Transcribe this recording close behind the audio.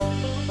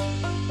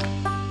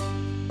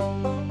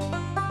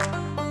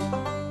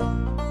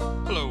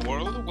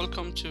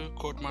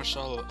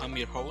Marshall. I'm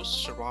your host,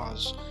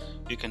 Shiraz.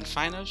 You can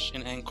find us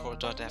in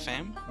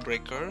Anchor.fm,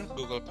 Breaker,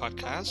 Google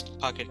Podcast,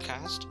 Pocket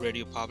Cast,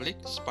 Radio Public,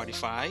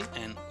 Spotify,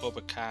 and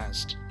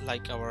Overcast.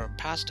 Like our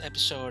past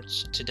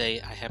episodes,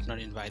 today I have not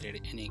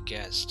invited any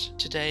guest.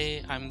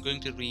 Today I'm going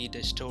to read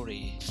a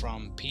story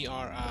from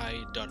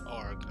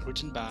PRI.org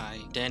written by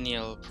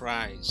Daniel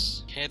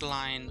Price.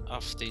 Headline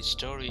of the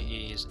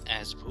story is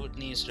As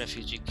Bhutanese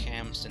refugee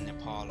camps in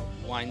Nepal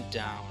wind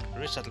down,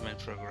 resettlement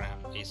program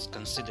is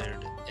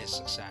considered a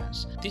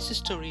success. This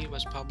story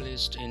was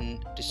published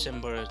in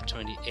December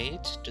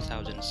 28,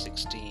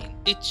 2016.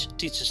 Each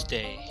Teachers'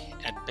 Day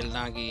at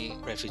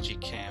Belnagi refugee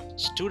camp,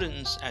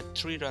 students at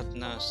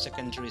Triratna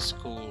Secondary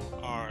School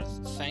are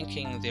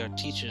thanking their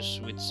teachers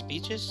with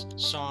speeches,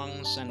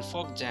 songs, and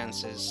folk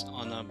dances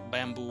on a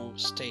bamboo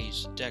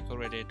stage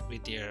decorated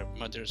with their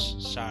mothers'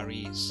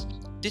 saris.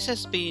 This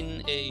has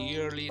been a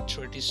yearly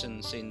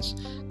tradition since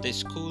the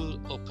school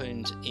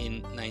opened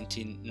in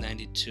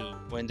 1992,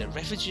 when the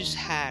refugees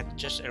had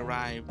just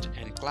arrived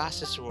and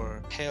classes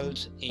were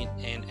held in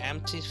an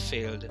empty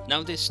field.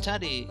 Now they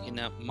study in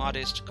a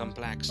modest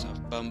complex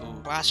of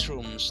bamboo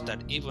classrooms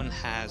that even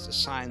has a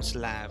science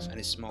lab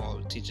and a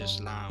small teacher's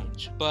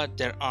lounge. But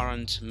there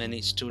aren't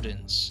many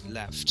students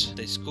left.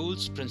 The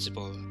school's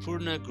principal,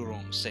 Purna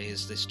Gurung,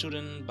 says the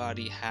student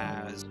body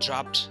has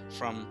dropped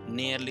from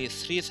nearly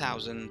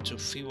 3,000 to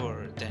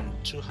fewer than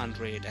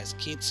 200 as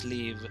kids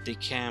leave the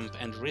camp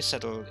and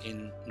resettle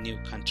in new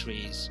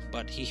countries.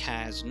 But he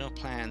has no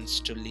plans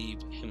to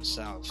leave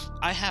himself.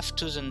 I have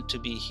chosen to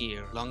be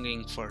here,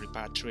 longing for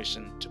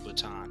repatriation to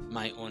Bhutan,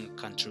 my own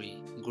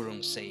country,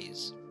 Gurung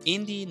says.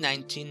 In the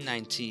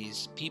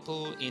 1990s,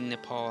 people in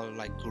Nepal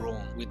like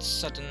Gurung with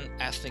certain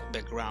ethnic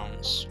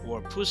backgrounds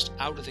were pushed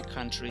out of the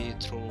country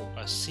through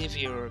a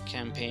severe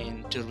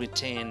campaign to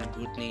retain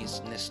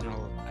Bhutanese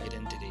national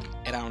identity.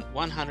 Around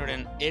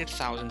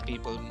 108,000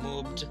 people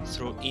moved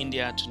through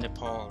India to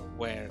Nepal,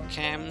 where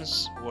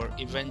camps were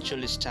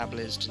eventually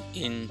established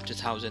in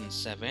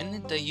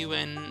 2007. The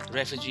UN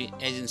Refugee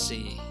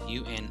Agency,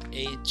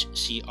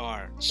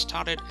 UNHCR,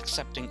 started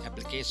accepting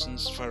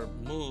applications for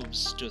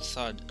moves to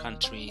third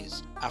countries.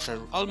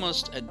 After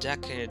almost a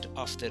decade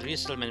of the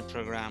resettlement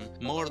program,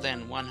 more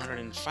than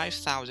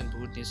 105,000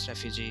 Bhutanese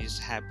refugees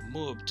have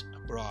moved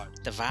abroad.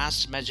 The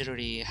vast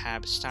majority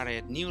have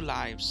started new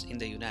lives in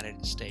the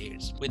United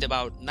States. With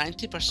about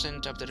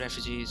 90% of the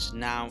refugees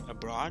now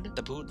abroad,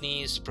 the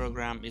Bhutanese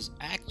program is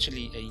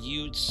actually a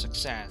huge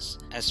success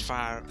as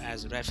far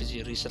as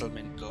refugee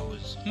resettlement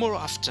goes. More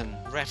often,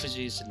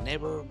 refugees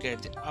never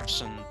get the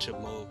option to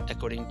move,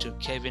 according to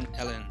Kevin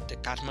Allen, the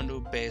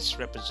Kathmandu-based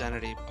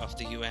representative of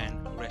the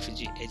UN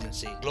Refugee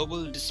Agency.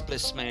 Global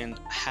displacement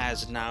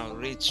has now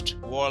reached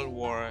World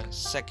War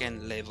II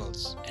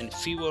levels, and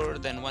fewer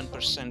than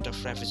 1%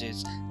 of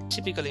refugees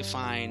typically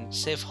find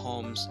safe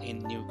homes in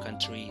new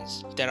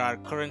countries. There are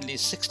currently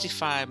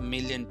 65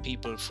 million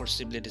people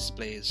forcibly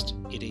displaced.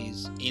 It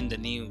is in the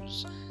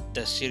news.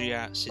 The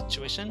Syria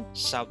situation,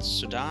 South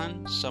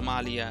Sudan,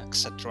 Somalia,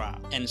 etc.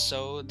 And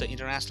so the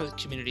international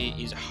community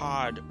is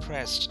hard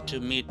pressed to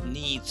meet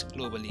needs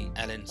globally,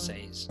 Allen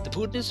says. The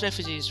Bhutanese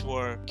refugees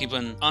were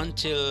given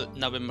until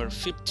November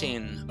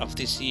 15 of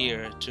this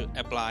year to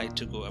apply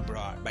to go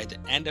abroad. By the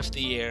end of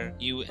the year,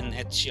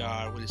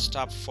 UNHCR will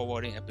stop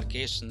forwarding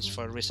applications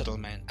for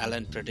resettlement.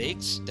 Allen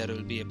predicts there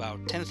will be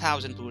about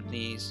 10,000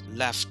 Bhutanese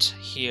left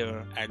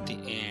here at the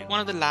end. One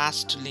of the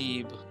last to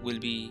leave will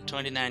be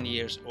 29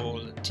 years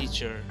old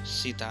teacher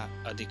Sita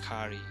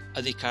Adhikari.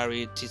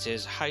 Adhikari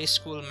teaches high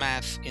school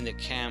math in the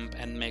camp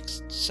and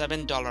makes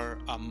 $7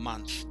 a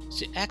month.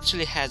 She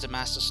actually has a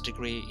master's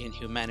degree in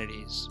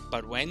humanities,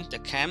 but when the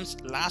camp's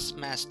last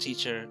math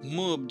teacher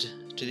moved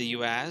to the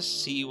US,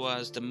 she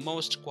was the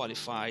most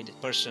qualified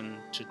person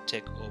to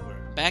take over.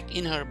 Back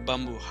in her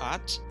bamboo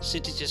hut, she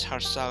teaches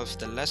herself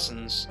the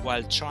lessons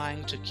while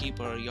trying to keep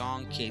her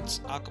young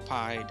kids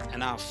occupied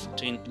enough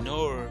to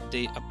ignore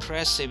the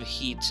oppressive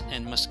heat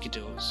and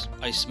mosquitoes.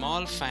 A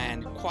small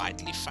fan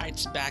quietly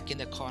fights back in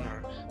the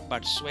corner,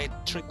 but sweat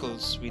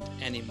trickles with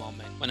any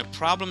moment. When a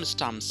problem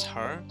stumps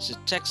her, she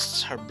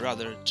texts her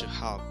brother to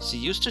help. She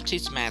used to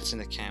teach maths in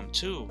the camp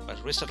too,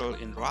 but resettled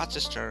in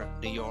Rochester,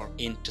 New York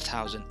in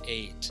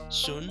 2008.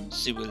 Soon,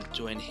 she will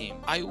join him.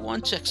 I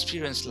want to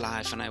experience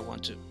life and I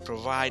want to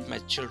provide my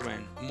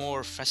children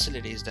more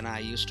facilities than I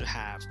used to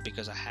have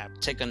because I have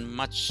taken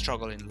much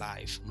struggle in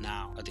life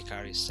now,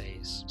 Adhikari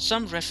says.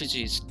 Some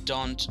refugees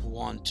don't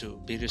want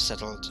to be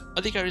resettled.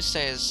 Adhikari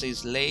says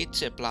she's late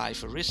to apply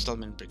for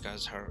resettlement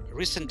because her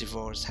recent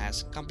divorce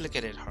has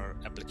complicated her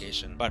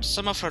application. But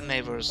some of her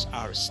neighbors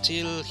are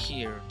still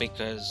here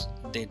because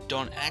they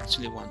don't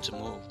actually want to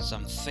move.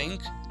 Some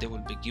think they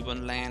will be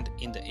given land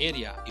in the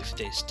area if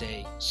they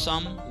stay.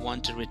 Some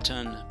want to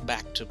return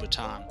back to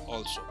Bhutan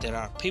also.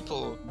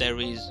 There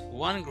is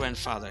one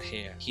grandfather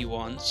here. He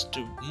wants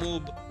to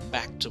move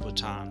back to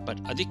Bhutan, but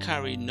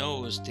Adhikari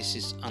knows this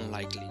is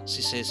unlikely.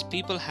 She says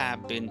people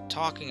have been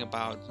talking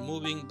about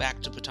moving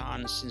back to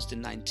Bhutan since the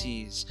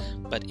 90s,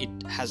 but it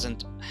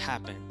hasn't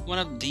happened. One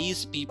of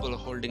these people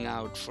holding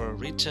out for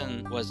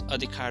return was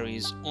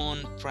Adhikari's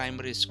own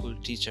primary school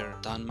teacher,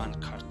 Dhanman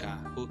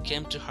Khadka, who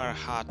came to her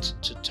hut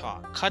to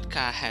talk.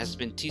 Khadka has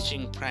been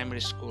teaching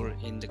primary school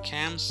in the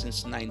camp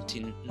since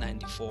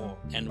 1994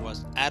 and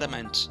was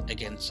adamant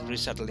against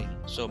resettling,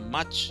 so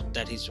much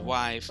that his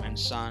wife and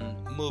son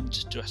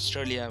moved to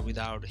Australia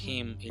without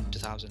him in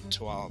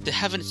 2012. They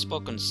haven't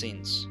spoken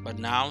since, but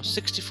now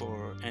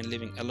 64 and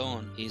living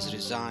alone, he's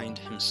resigned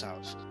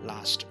himself.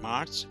 Last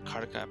March,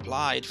 Khadka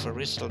applied for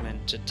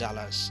resettlement to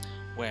Dallas,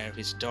 where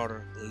his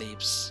daughter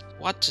lives.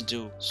 What to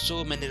do?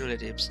 So many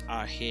relatives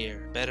are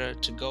here. Better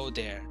to go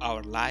there.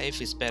 Our life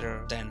is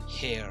better than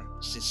here,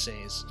 she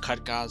says.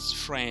 Khadka's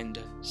friend,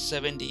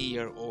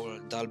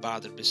 70-year-old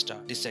Dalbahadur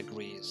Bista,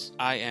 disagrees.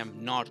 I am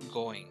not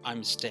going.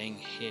 I'm staying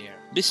here.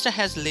 Bista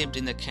has lived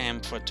in the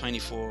camp for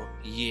 24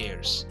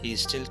 years. He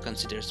still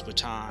considers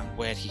Bhutan,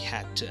 where he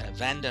had to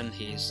abandon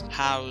his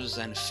house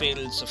and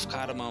fields of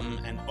cardamom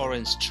and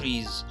orange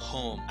trees,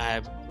 home. I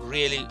have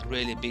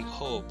really big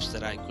hopes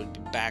that I could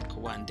be back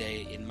one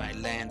day in my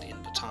land in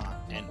Bhutan,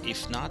 and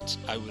if not,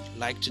 I would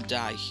like to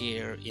die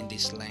here in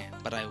this land,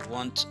 but I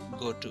won't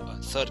go to a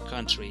third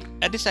country.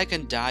 At least I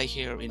can die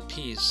here in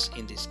peace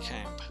in this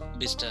camp.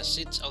 Bista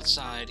sits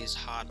outside his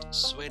hut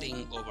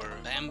sweating over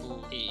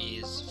bamboo he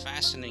is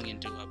fastening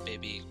into a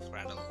baby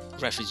cradle.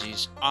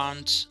 Refugees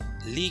aren't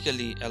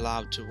legally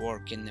allowed to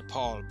work in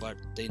Nepal, but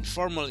the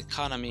informal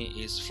economy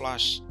is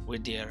flush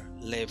with their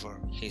labor.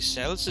 He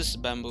sells his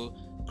bamboo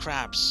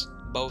crafts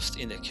both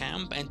in the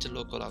camp and to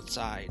local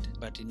outside,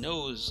 but he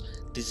knows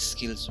these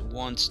skills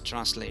won't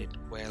translate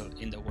well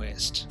in the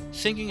West.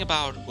 Thinking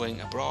about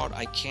going abroad,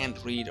 I can't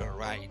read or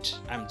write.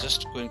 I'm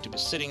just going to be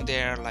sitting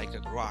there like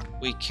a rock.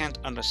 We can't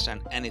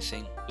understand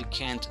anything. We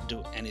can't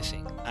do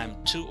anything. I'm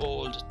too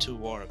old to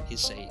work, he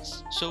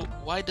says. So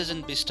why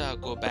doesn't Bista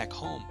go back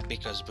home?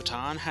 Because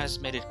Bhutan has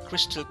made it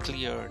crystal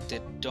clear they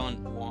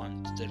don't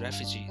want the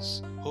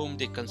refugees, whom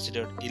they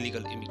considered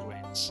illegal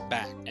immigrants,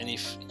 back. And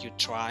if you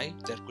try,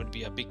 there could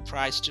be a big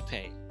price to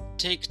pay.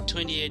 Take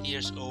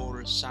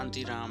 28-year-old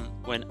Santiram.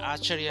 When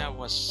Acharya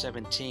was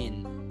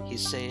 17, he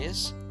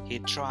says he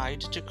tried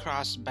to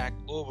cross back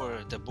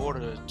over the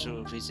border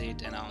to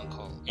visit an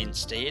uncle.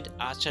 Instead,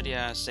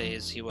 Acharya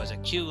says he was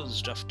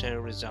accused of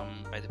terrorism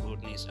by the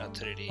Bhutanese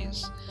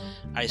authorities.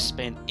 I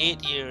spent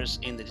 8 years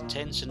in the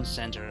detention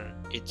center.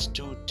 It's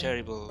too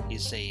terrible, he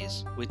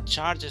says. With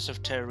charges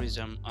of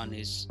terrorism on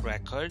his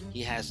record,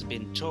 he has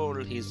been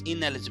told he's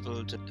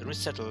ineligible to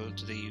resettle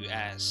to the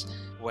US,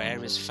 where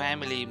his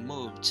family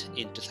moved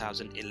in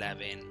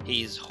 2011.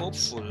 He is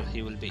hopeful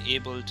he will be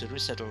able to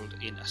resettle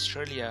in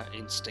Australia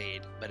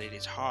instead, but it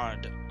is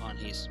hard on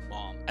his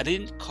mom. I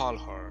didn't call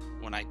her.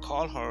 When I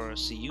call her,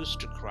 she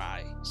used to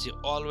cry. She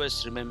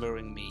always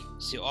remembering me.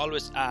 She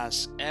always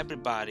asks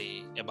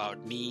everybody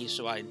about me,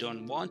 so I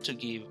don't want to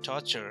give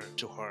torture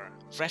to her.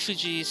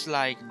 Refugees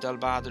like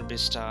Dalbahadur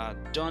Bista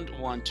don't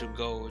want to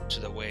go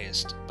to the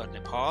West, but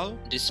Nepal,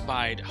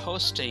 despite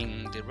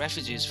hosting the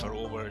refugees for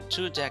over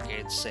 2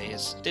 decades,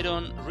 says they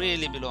don't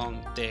really belong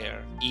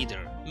there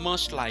either.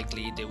 Most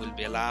likely they will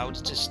be allowed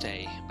to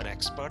stay, but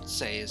experts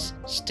says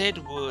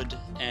statehood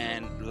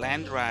and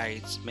land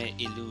rights may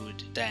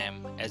elude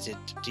them as it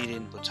did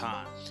in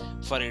Bhutan.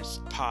 For its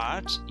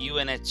part,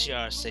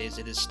 UNHCR says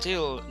it is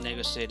still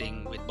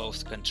negotiating with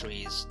both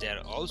countries. They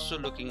are also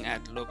looking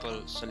at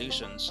local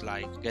solutions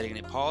like getting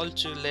Nepal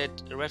to let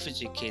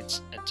refugee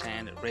kids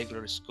attend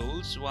regular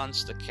schools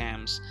once the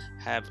camps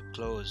have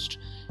closed.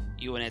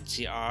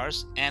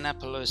 UNHCR's Anna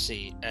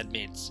Pelosi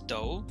admits,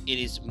 though, it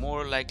is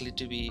more likely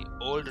to be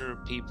older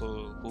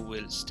people who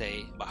will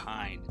stay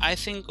behind. I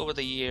think over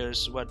the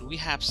years, what we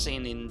have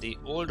seen in the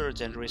older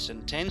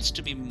generation tends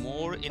to be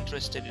more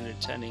interested in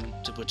returning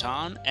to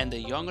Bhutan, and the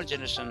younger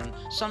generation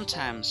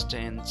sometimes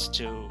tends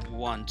to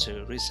want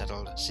to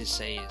resettle, she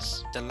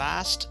says. The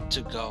last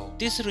to go.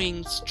 This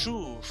rings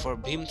true for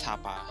Bhim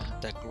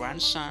Thapa, the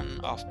grandson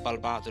of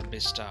Balbahadur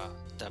Bista,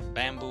 the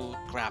bamboo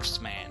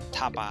craftsman.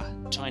 Thapa,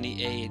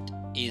 28,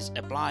 is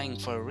applying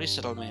for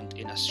resettlement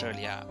in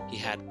Australia. He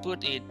had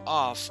put it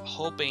off,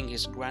 hoping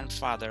his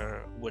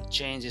grandfather would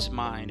change his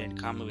mind and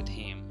come with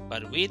him.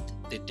 But with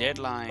the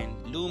deadline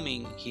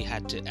looming, he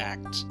had to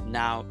act.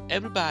 Now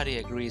everybody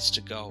agrees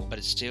to go,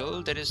 but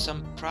still there is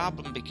some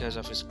problem because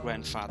of his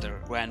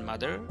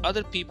grandmother.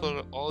 Other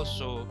people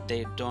also,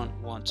 they don't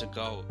want to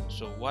go.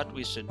 So what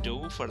we should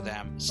do for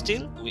them?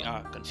 Still, we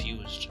are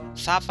confused.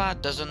 Thapa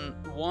doesn't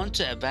want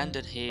to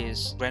abandon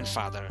his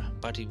grandfather,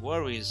 but he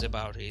worries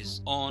about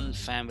his own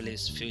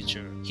family's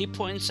future. He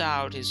points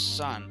out his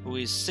son, who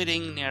is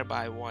sitting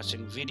nearby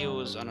watching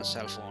videos on a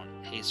cell phone.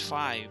 He's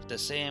 5, the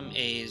same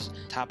age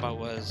Thapa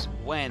was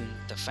when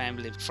the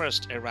family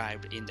first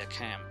arrived in the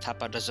camp.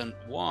 Thapa doesn't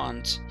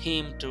want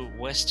him to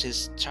waste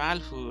his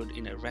childhood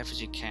in a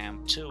refugee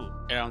camp too.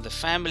 Around the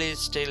family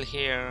still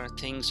here,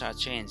 things are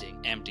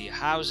changing. Empty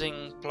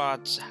housing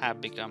plots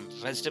have become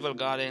vegetable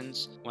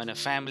gardens. When a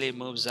family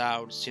moves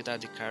out, Sita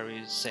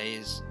Adhikari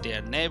says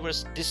their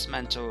neighbors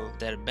dismantle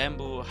their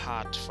bamboo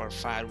hut for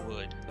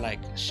firewood. Like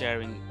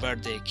sharing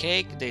birthday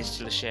cake, they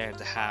still share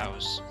the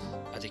house.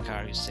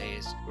 Adhikari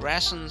says.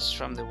 Rations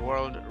from the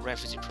World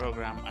Refugee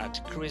Program are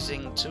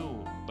decreasing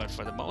too, but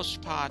for the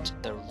most part,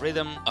 the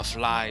rhythm of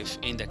life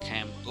in the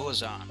camp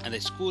goes on, and the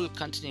school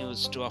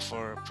continues to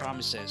offer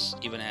promises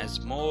even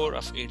as more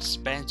of its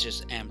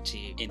benches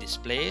empty. In this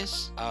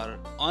place, our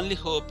only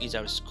hope is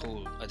our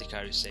school,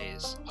 Adhikari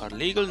says. Her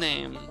legal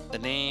name, the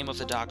name of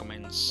the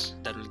documents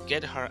that will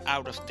get her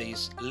out of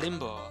this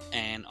limbo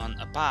and on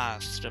a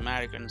path to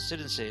American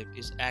citizenship,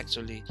 is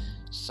actually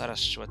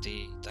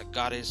Saraswati, the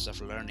goddess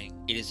of learning.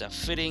 It is a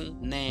fitting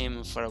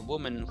name for a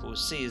woman who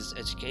sees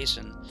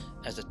education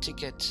as a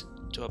ticket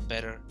to a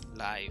better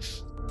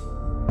life.